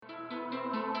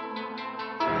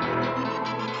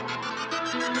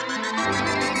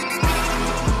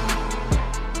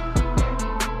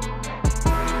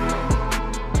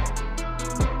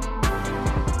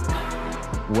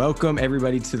Welcome,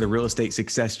 everybody, to the Real Estate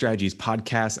Success Strategies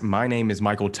podcast. My name is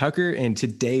Michael Tucker, and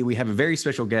today we have a very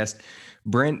special guest.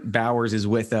 Brent Bowers is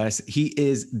with us. He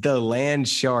is the land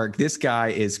shark. This guy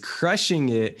is crushing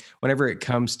it whenever it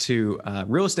comes to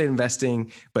real estate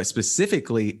investing, but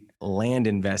specifically land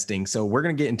investing. So we're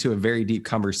going to get into a very deep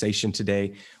conversation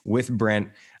today with Brent.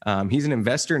 He's an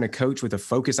investor and a coach with a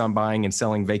focus on buying and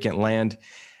selling vacant land.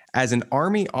 As an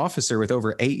Army officer with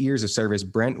over 8 years of service,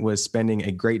 Brent was spending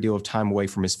a great deal of time away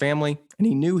from his family, and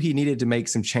he knew he needed to make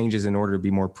some changes in order to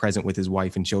be more present with his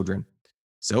wife and children.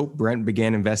 So Brent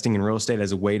began investing in real estate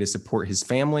as a way to support his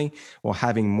family while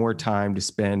having more time to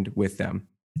spend with them.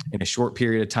 In a short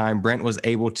period of time, Brent was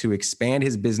able to expand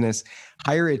his business,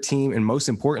 hire a team, and most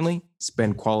importantly,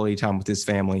 spend quality time with his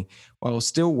family while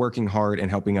still working hard and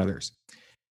helping others.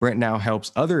 Brent now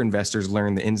helps other investors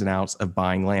learn the ins and outs of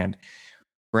buying land.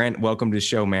 Brent, welcome to the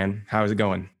show, man. How's it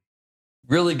going?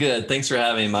 Really good. Thanks for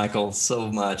having me, Michael,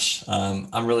 so much.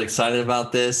 I'm really excited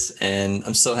about this, and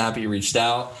I'm so happy you reached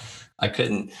out. I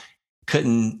couldn't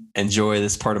enjoy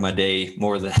this part of my day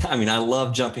more than, I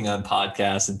love jumping on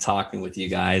podcasts and talking with you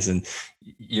guys, and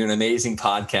you're an amazing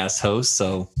podcast host.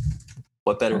 So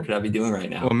what better could I be doing right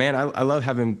now? Well, man, I love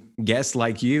having guests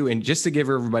like you. And just to give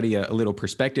everybody a little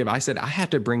perspective, I said, I have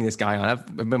to bring this guy on.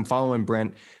 I've been following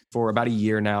Brent for about a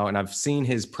year now, and I've seen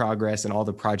his progress and all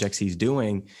the projects he's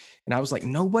doing. And I was like,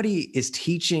 nobody is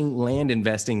teaching land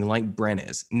investing like Brent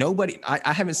is. Nobody,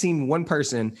 I haven't seen one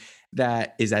person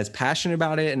that is as passionate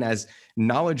about it and as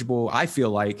knowledgeable, I feel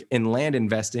like, in land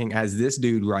investing as this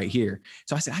dude right here.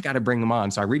 So I said, I got to bring him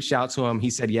on. So I reached out to him. He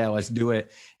said, yeah, let's do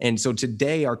it. And so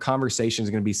today our conversation is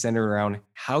going to be centered around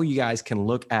how you guys can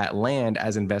look at land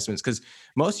as investments. Because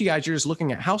most of you guys, you're just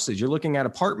looking at houses. You're looking at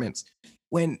apartments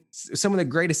when some of the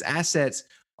greatest assets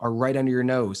are right under your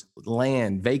nose,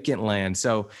 land, vacant land.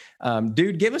 So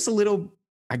dude, give us a little,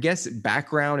 I guess,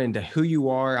 background into who you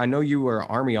are. I know you were an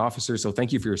Army officer, so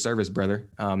thank you for your service, brother.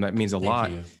 That means a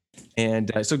lot. You.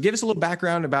 And so give us a little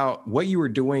background about what you were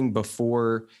doing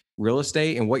before real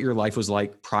estate and what your life was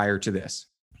like prior to this.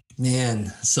 Man,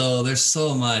 so there's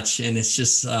so much, and it's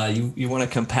just you want to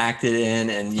compact it in,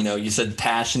 and you said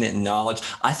passionate and knowledge.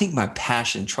 I think my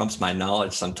passion trumps my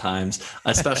knowledge sometimes,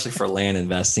 especially for land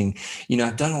investing.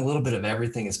 I've done a little bit of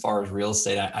everything as far as real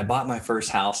estate. I bought my first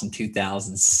house in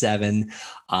 2007.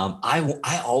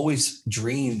 I always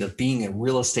dreamed of being a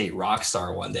real estate rock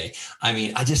star one day.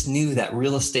 I just knew that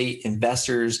real estate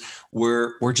investors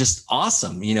were just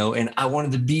awesome, and I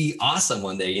wanted to be awesome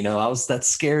one day. I was that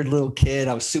scared little kid.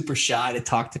 I was super shy to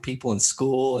talk to people in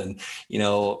school, and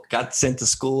got sent to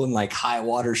school in like high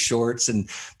water shorts. And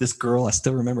this girl, I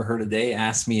still remember her today,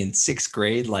 asked me in 6th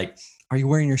grade, like, "Are you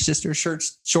wearing your sister's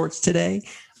shorts today?"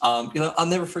 I'll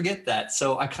never forget that.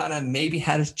 So I kind of maybe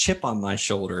had a chip on my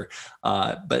shoulder,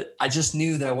 but I just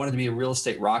knew that I wanted to be a real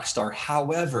estate rock star.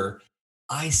 However,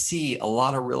 I see a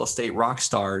lot of real estate rock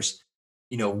stars,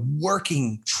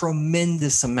 working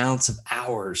tremendous amounts of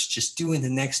hours, just doing the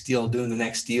next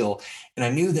deal. And I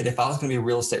knew that if I was going to be a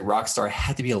real estate rock star, I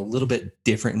had to be a little bit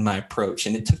different in my approach.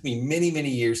 And it took me many, many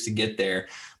years to get there.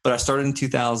 But I started in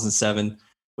 2007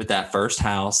 with that first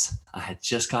house. I had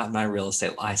just gotten my real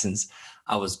estate license.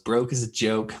 I was broke as a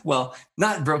joke. Well,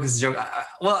 not broke as a joke.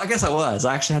 I guess I was.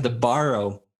 I actually had to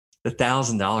borrow the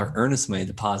 $1,000 earnest money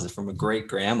deposit from a great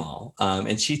grandma.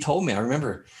 And she told me, I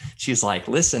remember, she's like,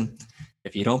 "Listen,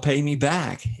 if you don't pay me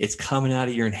back, it's coming out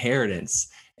of your inheritance."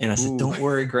 And I said, "Don't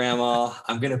worry, grandma,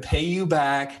 I'm going to pay you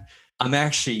back. I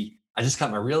just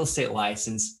got my real estate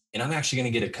license, and I'm actually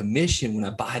going to get a commission when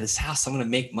I buy this house. I'm going to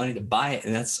make money to buy it.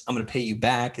 And I'm going to pay you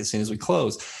back as soon as we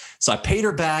close." So I paid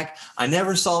her back. I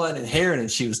never saw that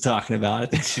inheritance she was talking about. I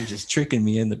think she was just tricking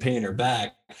me into paying her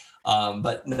back.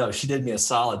 But no, she did me a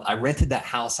solid. I rented that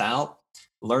house out,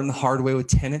 learned the hard way with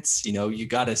tenants. You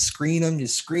got to screen them,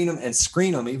 and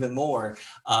screen them even more.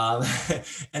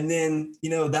 And then,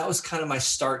 that was kind of my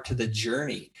start to the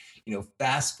journey.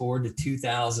 Fast forward to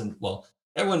 2000. Well,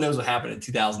 everyone knows what happened in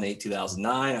 2008,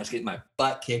 2009. I was getting my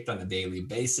butt kicked on a daily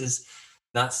basis,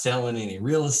 not selling any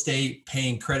real estate,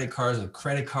 paying credit cards with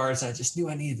credit cards. I just knew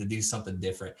I needed to do something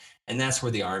different. And that's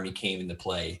where the Army came into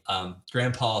play.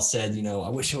 Grandpa said, I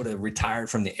wish I would have retired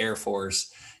from the Air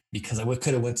Force, because I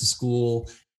could have went to school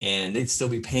and they'd still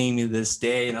be paying me to this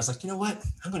day. And I was like, you know what?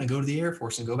 I'm going to go to the Air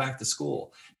Force and go back to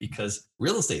school, because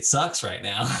real estate sucks right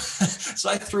now. So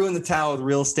I threw in the towel with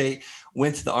real estate,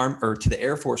 went to the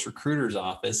Air Force recruiter's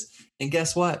office. And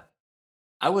guess what?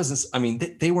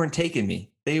 They weren't taking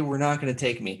me. They were not going to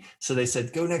take me. So they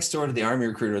said, go next door to the Army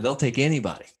recruiter. They'll take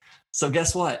anybody. So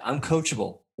guess what? I'm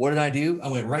coachable. What did I do? I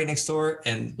went right next door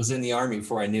and was in the Army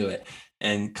before I knew it.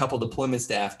 And a couple deployments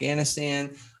to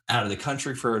Afghanistan, out of the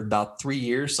country for about 3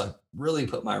 years. So I really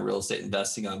put my real estate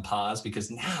investing on pause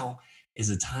because now is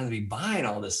the time to be buying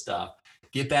all this stuff.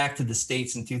 Get back to the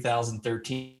States in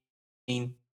 2013,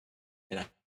 and I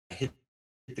hit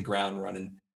the ground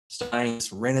running, starting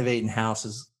renovating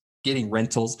houses, getting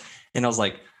rentals. And I was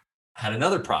like, I had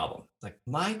another problem. Like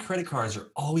my credit cards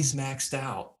are always maxed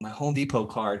out. My Home Depot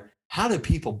card. How do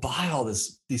people buy all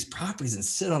these properties and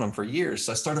sit on them for years?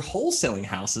 So I started wholesaling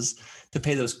houses to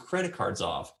pay those credit cards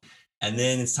off. And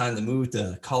then it's time to move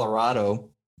to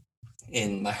Colorado,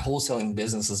 and my wholesaling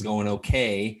business is going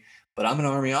okay. But I'm an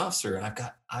Army officer,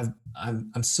 and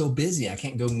I'm so busy. I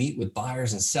can't go meet with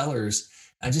buyers and sellers.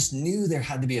 I just knew there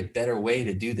had to be a better way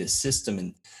to do this system.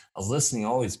 And I was listening to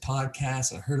all these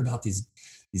podcasts, and I heard about these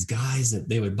guys that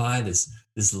they would buy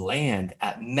this land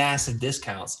at massive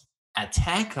discounts at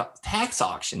tax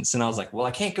auctions. And I was like, well,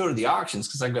 I can't go to the auctions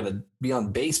because I've got to be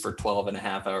on base for 12 and a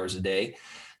half hours a day.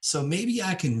 So maybe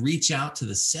I can reach out to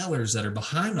the sellers that are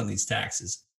behind on these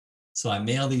taxes. So I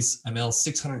mail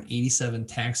 687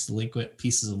 tax delinquent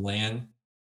pieces of land.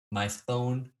 My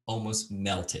phone almost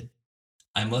melted.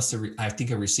 I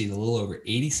think I received a little over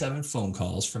 87 phone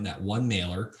calls from that one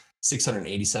mailer,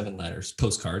 687 letters,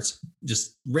 postcards,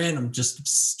 just random, just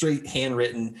straight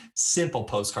handwritten, simple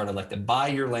postcard. I'd like to buy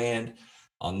your land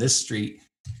on this street.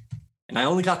 And I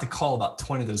only got to call about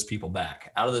 20 of those people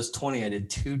back. Out of those 20, I did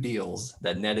 2 deals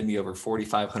that netted me over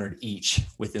 $4,500 each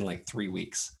within like 3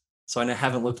 weeks. So I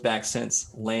haven't looked back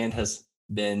since. Land has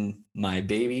been my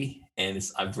baby, and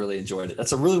I've really enjoyed it.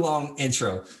 That's a really long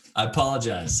intro. I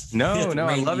apologize. No,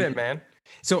 I love it, man.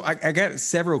 So I got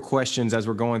several questions as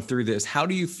we're going through this. How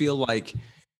do you feel like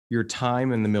your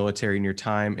time in the military and your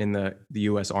time in the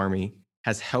U.S. Army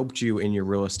has helped you in your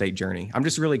real estate journey? I'm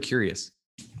just really curious.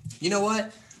 You know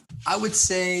what? I would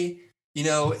say, in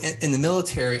the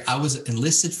military, I was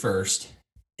enlisted first,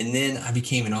 and then I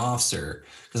became an officer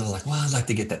because I was like, well, I'd like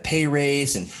to get that pay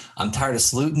raise, and I'm tired of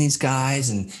saluting these guys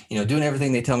and, doing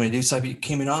everything they tell me to do. So I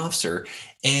became an officer,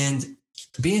 and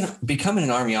becoming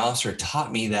an Army officer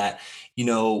taught me that,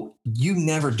 you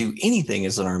never do anything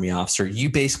as an Army officer.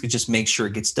 You basically just make sure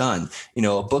it gets done.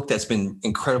 A book that's been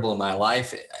incredible in my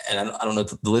life, and I don't know if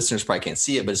the listeners probably can't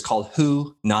see it, but it's called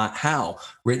Who, Not How,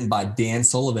 written by Dan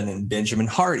Sullivan and Benjamin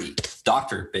Hardy,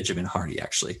 Dr. Benjamin Hardy,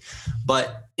 actually.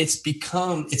 But it's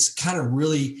kind of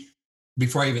really,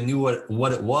 before I even knew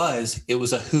what it was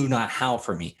a who, not how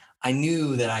for me. I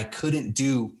knew that I couldn't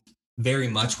do very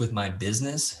much with my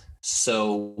business.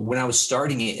 So when I was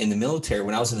starting it in the military,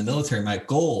 my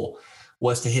goal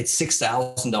was to hit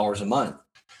 $6,000 a month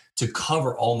to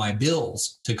cover all my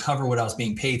bills, to cover what I was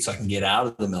being paid so I can get out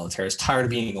of the military. I was tired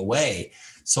of being away.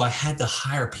 So I had to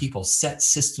hire people, set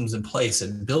systems in place,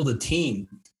 and build a team.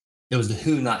 It was the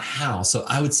who, not how. So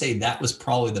I would say that was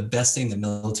probably the best thing the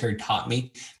military taught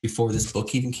me before this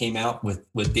book even came out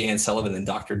with Dan Sullivan and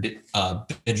Dr.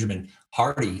 Benjamin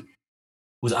Hardy.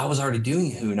 I was already doing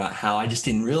who, not how. I just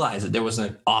didn't realize that there was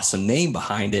an awesome name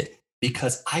behind it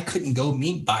because I couldn't go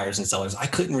meet buyers and sellers. I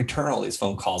couldn't return all these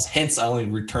phone calls. Hence, I only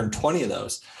returned 20 of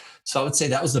those. So I would say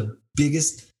that was the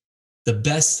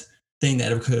best thing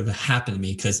that ever could have happened to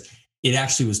me because it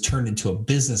actually was turned into a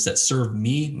business that served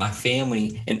me, my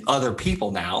family, and other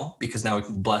people now, because now we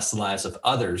can bless the lives of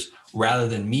others rather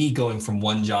than me going from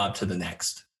one job to the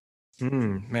next.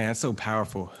 Man, that's so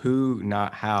powerful. Who,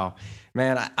 not how.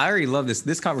 Man, I already love this.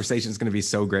 This conversation is going to be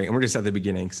so great. And we're just at the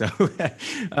beginning. So,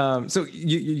 so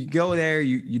you go there,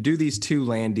 you do these 2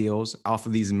 land deals off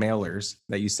of these mailers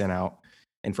that you sent out.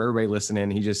 And for everybody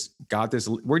listening, he just got this.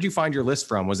 Where'd you find your list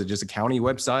from? Was it just a county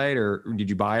website or did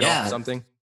you buy it off something?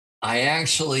 I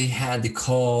actually had to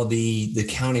call the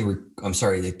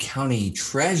county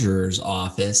treasurer's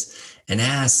office and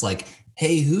ask like,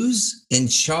 hey, who's in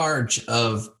charge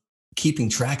of keeping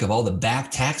track of all the back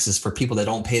taxes for people that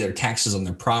don't pay their taxes on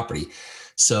their property?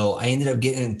 So I ended up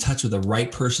getting in touch with the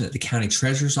right person at the county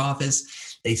treasurer's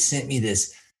office. They sent me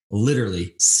this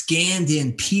literally scanned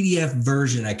in PDF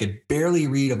version I could barely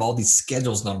read of all these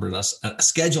schedules numbers.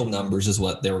 Schedule numbers is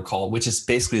what they were called, which is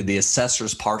basically the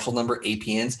assessor's parcel number,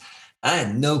 APNs. I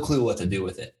had no clue what to do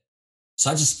with it.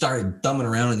 So I just started thumbing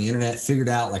around on the internet, figured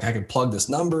out like I could plug this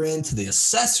number into the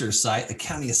assessor site, the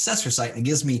county assessor site, and it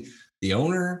gives me the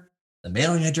owner, the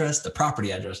mailing address, the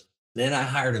property address. Then I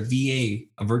hired a VA,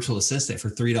 a virtual assistant, for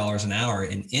 $3 an hour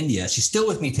in India. She's still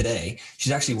with me today.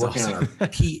 She's actually working on her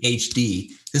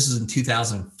PhD. This was in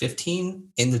 2015,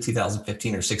 into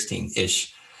 2015 or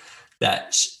 16-ish,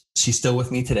 that she's still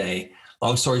with me today.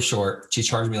 Long story short, she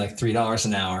charged me like $3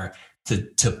 an hour.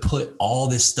 to put all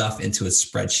this stuff into a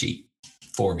spreadsheet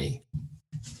for me.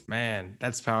 Man,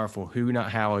 that's powerful. Who,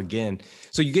 not how again.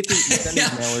 So you send these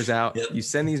mailers out, Yep. you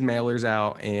send these mailers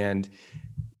out, and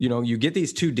you get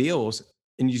these 2 deals,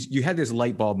 and you had this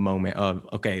light bulb moment of,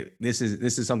 okay, this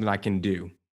is something I can do.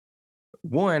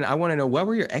 One, I want to know, what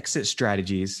were your exit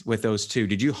strategies with those 2?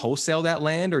 Did you wholesale that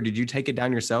land, or did you take it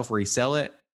down yourself, resell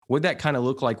it? What'd that kind of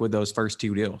look like with those first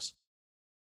 2 deals?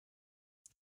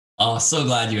 Oh, so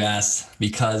glad you asked,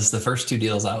 because the first 2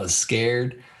 deals, I was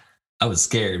scared.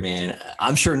 Man.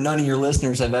 I'm sure none of your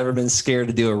listeners have ever been scared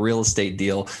to do a real estate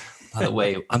deal. By the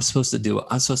way, I'm supposed to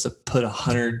put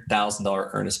 $100,000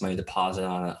 earnest money deposit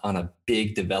on a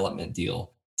big development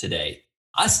deal today.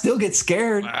 I still get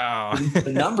scared. Wow.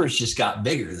 The numbers just got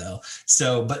bigger though.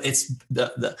 So, but it's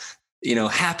the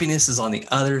happiness is on the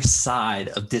other side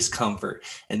of discomfort.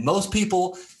 And most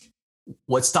people,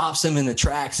 what stops them in the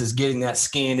tracks is getting that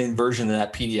scanned in version of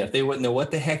that PDF. They wouldn't know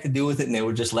what the heck to do with it, and they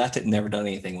would just left it and never done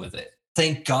anything with it.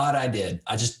 Thank God I did.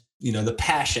 I just, the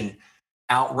passion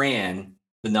outran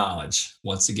the knowledge.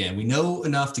 Once again, we know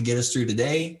enough to get us through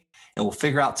today, and we'll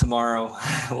figure out tomorrow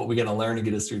what we're going to learn to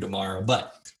get us through tomorrow.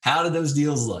 But how did those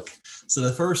deals look? So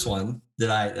the first one that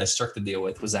I struck the deal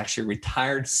with was actually a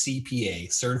retired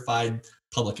CPA, certified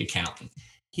public accountant.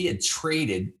 He had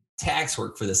traded tax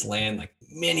work for this land like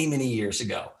many, many years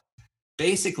ago.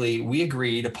 Basically, we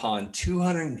agreed upon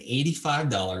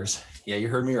 $285. Yeah, you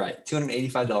heard me right.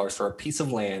 $285 for a piece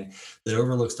of land that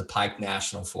overlooks the Pike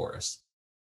National Forest.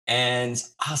 And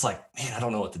I was like, man, I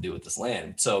don't know what to do with this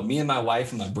land. So me and my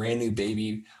wife and my brand new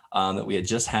baby that we had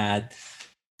just had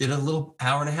did a little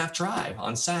 1.5-hour drive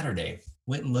on Saturday.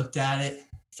 Went and looked at it,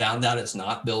 found out it's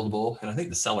not buildable. And I think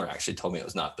the seller actually told me it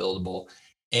was not buildable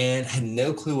and had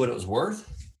no clue what it was worth.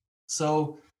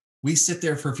 So we sit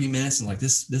there for a few minutes and like,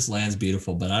 this land's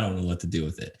beautiful, but I don't know what to do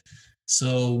with it.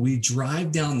 So we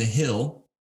drive down the hill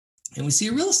and we see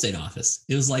a real estate office.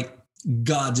 It was like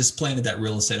God just planted that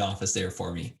real estate office there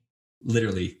for me,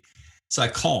 literally. So I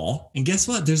call, and guess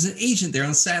what? There's an agent there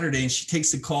on Saturday, and she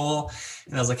takes the call.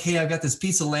 And I was like, hey, I've got this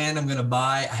piece of land I'm going to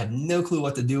buy. I have no clue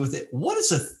what to do with it. What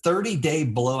is a 30-day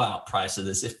blowout price of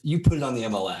this if you put it on the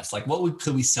MLS? Like,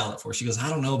 could we sell it for? She goes, I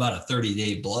don't know about a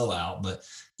 30-day blowout, but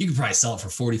you could probably sell it for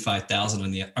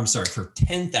 $45,000 for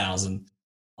 $10,000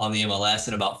 on the MLS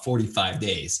in about 45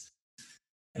 days.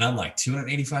 And I'm like,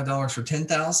 $285 for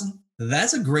 $10,000?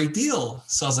 That's a great deal.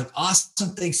 So I was like, awesome.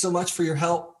 Thanks so much for your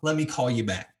help. Let me call you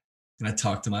back. And I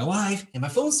talked to my wife, and my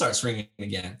phone starts ringing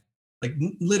again. Like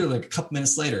literally a couple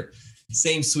minutes later,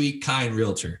 same sweet, kind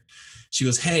realtor. She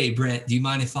goes, hey, Brent, do you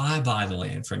mind if I buy the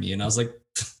land from you? And I was like,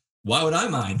 why would I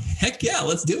mind? Heck yeah,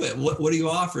 let's do it. What do you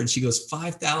offer? And she goes,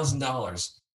 $5,000. I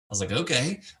was like,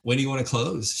 okay, when do you want to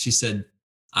close? She said,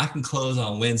 I can close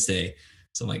on Wednesday.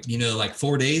 So I'm like, like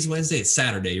 4 days, Wednesday, it's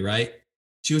Saturday, right?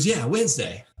 She goes, yeah,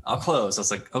 Wednesday, I'll close. I was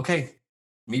like, okay,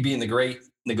 me being the great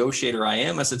negotiator I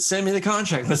am, I said, send me the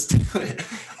contract. Let's do it.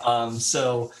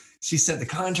 So she sent the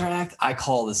contract. I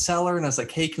called the seller and I was like,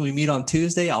 hey, can we meet on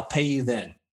Tuesday? I'll pay you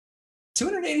then.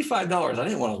 $285. I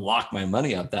didn't want to lock my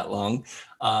money up that long.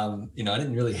 I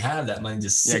didn't really have that money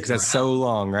just because that's so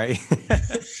long, right?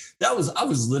 I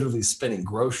was literally spending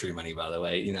grocery money, by the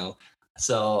way,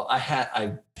 So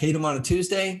I paid him on a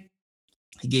Tuesday.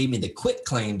 He gave me the quit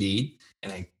claim deed,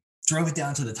 and I drove it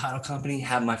down to the title company,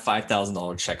 had my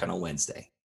 $5,000 check on a Wednesday.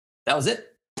 That was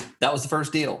it. That was the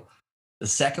first deal. The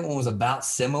second one was about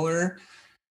similar.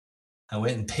 I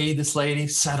went and paid this lady,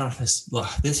 sat on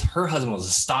her husband was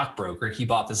a stockbroker. He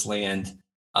bought this land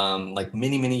like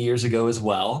many, many years ago as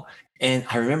well. And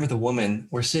I remember the woman,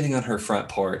 we're sitting on her front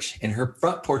porch, and her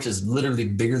front porch is literally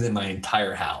bigger than my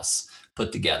entire house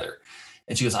put together.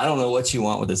 And she goes, I don't know what you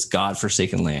want with this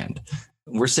godforsaken land.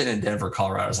 We're sitting in Denver,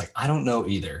 Colorado. I was like, I don't know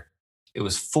either. It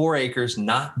was 4 acres,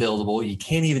 not buildable. You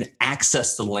can't even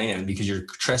access the land because you're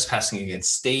trespassing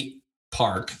against state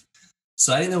park.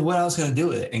 So I didn't know what I was going to do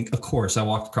with it. And of course, I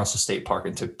walked across the state park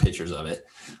and took pictures of it.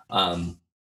 Long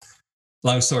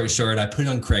story short, I put it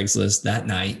on Craigslist that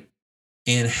night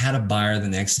and had a buyer the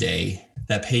next day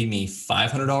that paid me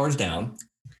 $500 down.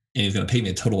 And he was going to pay me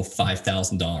a total of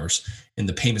 $5,000. And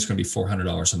the payment's going to be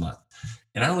 $400 a month.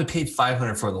 And I only paid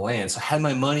 $500 for the land. So I had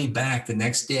my money back the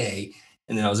next day.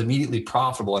 And then I was immediately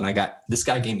profitable. And this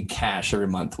guy gave me cash every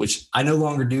month, which I no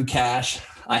longer do cash.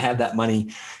 I have that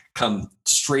money come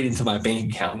straight into my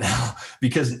bank account now,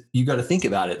 because you got to think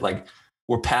about it. Like,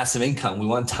 we're passive income. We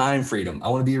want time freedom. I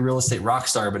want to be a real estate rock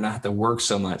star, but not have to work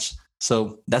so much.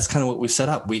 So that's kind of what we set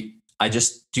up. I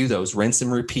just do those, rinse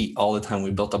and repeat all the time.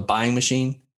 We built a buying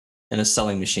machine and a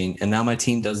selling machine. And now my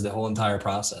team does the whole entire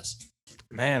process.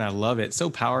 Man, I love it. So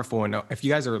powerful. And if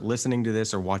you guys are listening to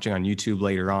this or watching on YouTube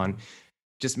later on,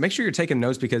 just make sure you're taking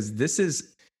notes because this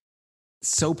is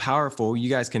so powerful. You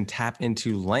guys can tap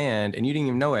into land and you didn't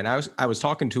even know it. And I was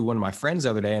talking to one of my friends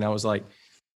the other day and I was like,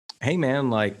 hey man,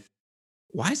 like,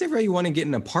 why does everybody want to get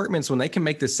in apartments when they can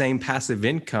make the same passive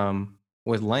income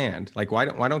with land? Like, why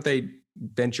don't they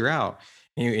venture out?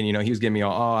 And you know, he was giving me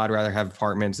all, oh, I'd rather have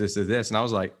apartments, this is this. And I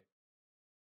was like,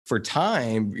 for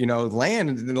time, you know,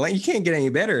 land, you can't get any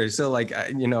better. So like,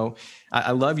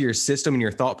 I love your system and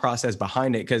your thought process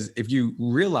behind it. Because if you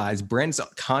realize Brent's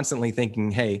constantly thinking,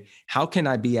 hey, how can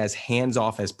I be as hands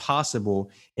off as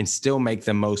possible and still make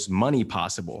the most money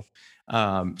possible?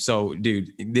 So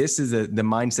dude, this is the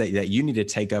mindset that you need to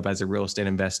take up as a real estate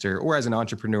investor or as an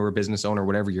entrepreneur, business owner,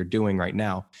 whatever you're doing right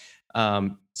now.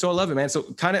 So I love it, man. So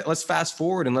kind of let's fast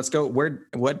forward and let's go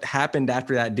what happened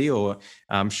after that deal.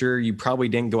 I'm sure you probably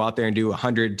didn't go out there and do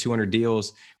 100, 200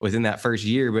 deals within that first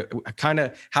year, but kind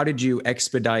of how did you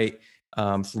expedite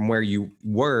from where you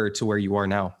were to where you are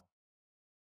now?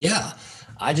 Yeah,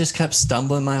 I just kept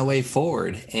stumbling my way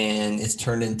forward, and it's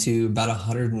turned into about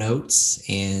 100 notes,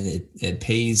 and it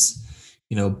pays,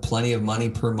 plenty of money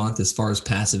per month as far as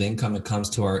passive income. It comes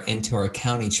to into our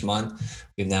account each month.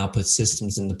 We've now put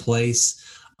systems into place,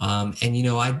 and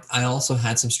I also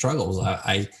had some struggles.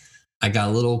 I got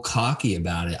a little cocky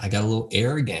about it. I got a little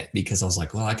arrogant because I was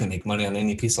like, well, I can make money on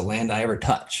any piece of land I ever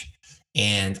touch.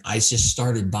 And I just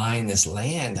started buying this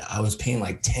land. I was paying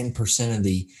like 10% of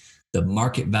the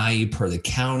market value per the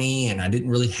county, and I didn't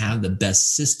really have the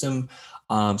best system.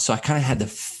 So I kind of had to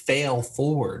fail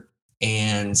forward.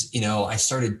 And,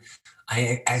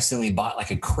 I accidentally bought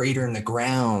like a crater in the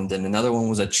ground, and another one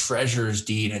was a treasurer's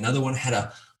deed. Another one had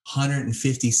a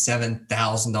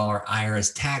 $157,000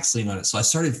 IRS tax lien on it. So I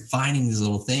started finding these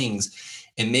little things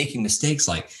and making mistakes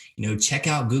like, check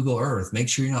out Google Earth. Make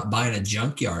sure you're not buying a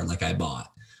junkyard like I bought.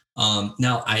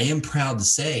 Now, I am proud to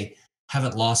say,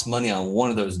 haven't lost money on one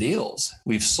of those deals.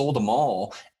 We've sold them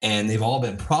all and they've all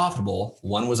been profitable.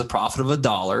 One was a profit of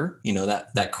 $1,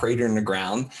 that crater in the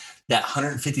ground, that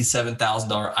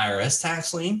 $157,000 IRS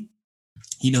tax lien,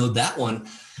 that one,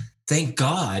 thank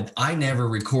God I never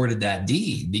recorded that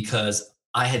deed because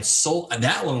I had sold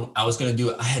that one. I was going to do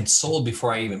it. I had sold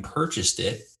before I even purchased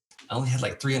it. I only had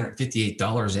like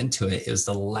 $358 into it. It was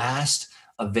the last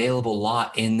available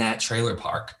lot in that trailer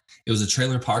park. It was a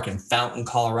trailer park in Fountain,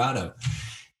 Colorado.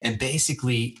 And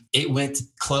basically it went to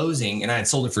closing and I had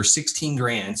sold it for 16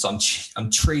 grand. So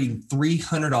I'm trading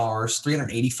 $300,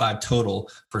 $385 total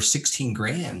for 16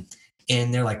 grand.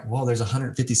 And they're like, well, there's a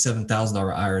 $157,000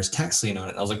 IRS tax lien on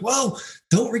it. And I was like, whoa,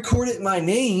 don't record it in my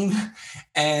name.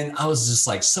 And I was just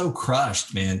like so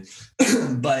crushed, man.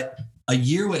 But a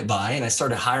year went by and I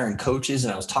started hiring coaches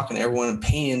and I was talking to everyone and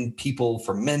paying people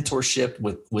for mentorship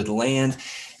with land.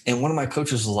 And one of my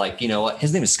coaches was like,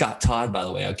 his name is Scott Todd, by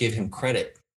the way. I'll give him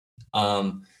credit.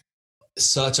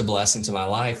 Such a blessing to my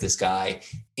life, this guy.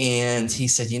 And he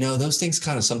said, those things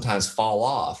kind of sometimes fall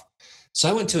off. So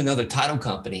I went to another title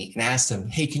company and asked him,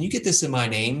 hey, can you get this in my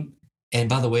name? And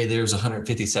by the way, there's a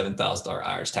 $157,000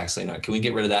 IRS tax lien on it. Can we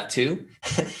get rid of that too?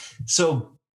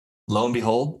 So lo and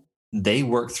behold, they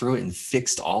worked through it and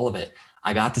fixed all of it.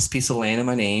 I got this piece of land in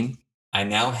my name. I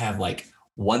now have like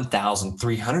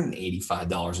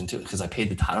 $1,385 into it because I paid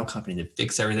the title company to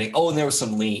fix everything. Oh, and there was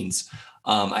some liens.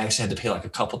 I actually had to pay like a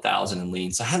couple thousand in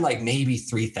liens. So I had like maybe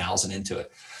 3,000 into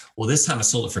it. Well, this time I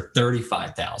sold it for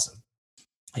 35,000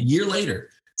 a year later.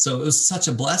 So it was such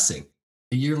a blessing.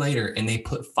 A year later, and they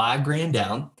put 5 grand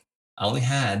down. I only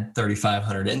had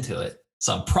 3,500 into it.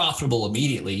 So I'm profitable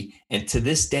immediately. And to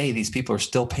this day, these people are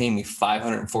still paying me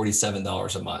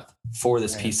 $547 a month for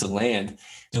this piece of land.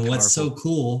 And what's so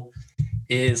cool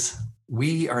is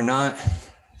we are not,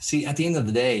 at the end of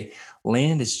the day,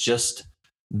 land is just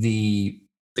the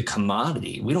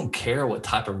commodity. We don't care what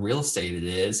type of real estate it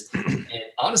is. And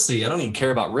honestly, I don't even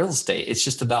care about real estate. It's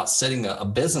just about setting a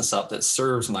business up that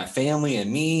serves my family and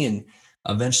me and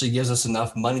eventually gives us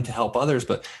enough money to help others.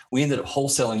 But we ended up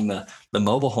wholesaling the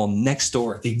mobile home next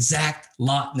door, the exact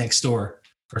lot next door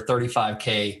for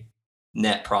 $35K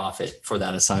net profit for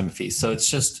that assignment fee. So it's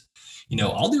just,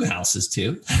 I'll do houses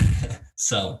too.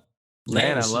 So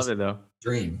man, I love it though.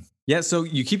 Dream. Yeah. So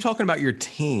you keep talking about your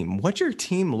team. What's your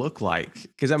team look like?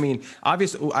 Because I mean,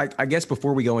 obviously, I guess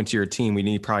before we go into your team, we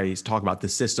need to probably talk about the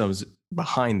systems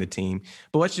behind the team.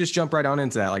 But let's just jump right on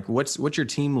into that. Like, what's your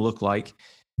team look like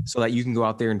so that you can go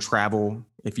out there and travel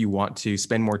if you want to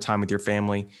spend more time with your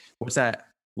family? What's that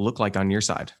look like on your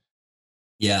side?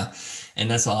 Yeah. And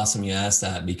that's awesome you asked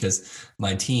that because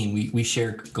my team, we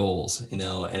share goals, and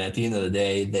at the end of the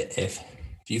day, that if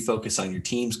you focus on your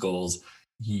team's goals,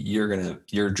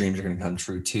 your dreams are gonna come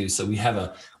true too. So we have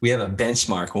a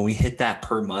benchmark. When we hit that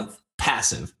per month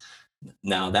passive,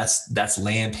 now that's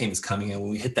land payments coming in.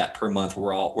 When we hit that per month,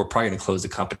 we're probably gonna close the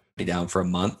company down for a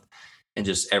month, and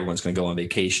just everyone's gonna go on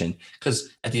vacation, because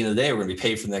at the end of the day, we're gonna be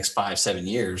paid for the next 5-7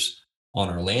 years on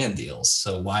our land deals.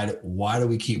 So why do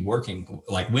we keep working?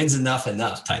 Like, when's enough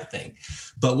type thing.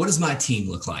 But what does my team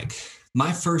look like?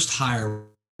 My first hire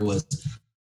was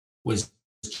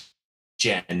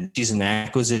Jen. She's an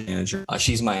acquisition manager.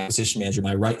 She's my acquisition manager,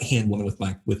 my right hand woman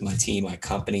with my team, my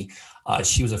company.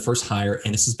 She was a first hire,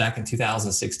 and this was back in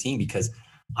 2016, because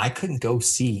I couldn't go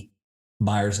see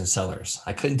buyers and sellers.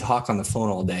 I couldn't talk on the phone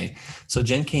all day. So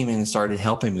Jen came in and started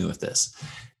helping me with this.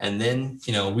 And then,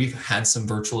 we've had some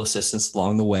virtual assistants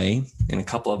along the way, and a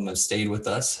couple of them have stayed with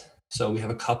us. So we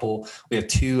have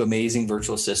 2 amazing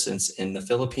virtual assistants in the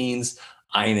Philippines,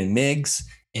 Ian and Migs,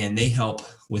 and they help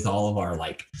with all of our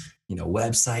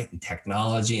website and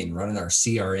technology and running our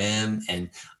CRM. And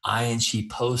Ian, she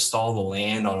posts all the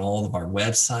land on all of our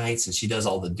websites, and she does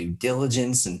all the due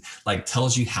diligence and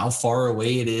tells you how far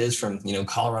away it is from,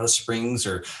 Colorado Springs,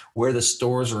 or where the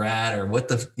stores are at, or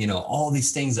what all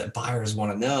these things that buyers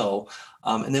want to know.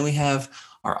 And then we have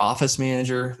our office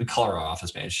manager. We call her our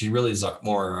office manager. She really is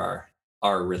more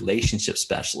our relationship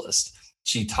specialist.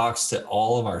 She talks to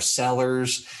all of our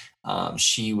sellers.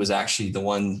 She was actually the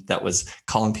one that was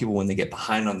calling people when they get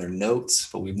behind on their notes,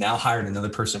 but we've now hired another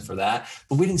person for that.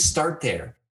 But we didn't start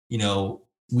there.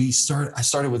 I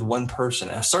started with one person.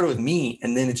 I started with me,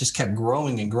 and then it just kept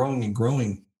growing and growing and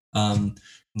growing.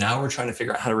 Now we're trying to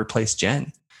figure out how to replace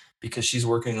Jen, because she's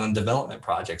working on development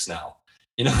projects now.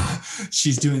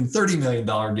 She's doing $30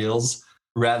 million deals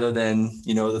rather than,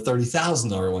 the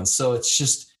 $30,000 ones. So it's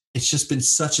just been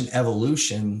such an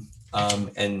evolution.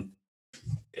 And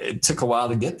it took a while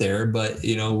to get there, but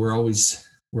we're always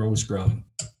growing.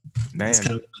 Man, that's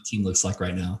kind of what my team looks like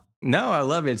right now. No, I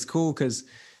love it. It's cool because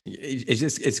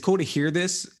it's cool to hear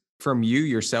this from you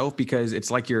yourself, because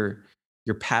it's like your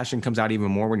passion comes out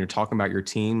even more when you're talking about your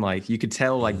team. Like, you could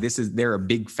tell they're a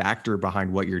big factor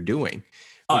behind what you're doing.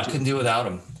 Oh, I couldn't do it without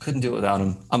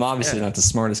them. I'm obviously not the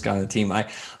smartest guy on the team.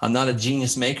 I'm not a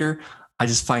genius maker. I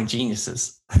just find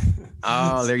geniuses.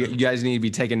 Oh, there you guys need to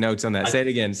be taking notes on that. Say it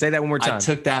again. Say that one more time. I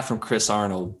took that from Chris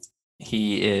Arnold.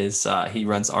 He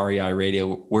runs REI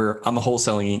Radio. I'm a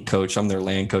wholesaling coach. I'm their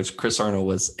land coach. Chris Arnold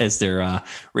was as their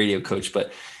radio coach,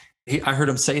 but I heard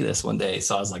him say this one day.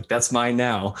 So I was like, that's mine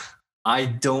now. I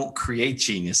don't create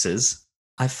geniuses.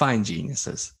 I find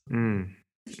geniuses.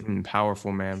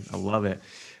 Powerful, man. I love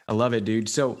it, dude.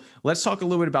 So let's talk a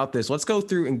little bit about this. Let's go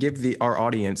through and give our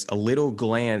audience a little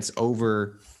glance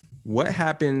over what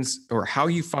happens, or how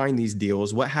you find these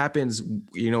deals. What happens,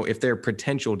 if they're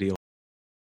potential deals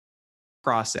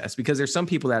process, because there's some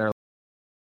people that are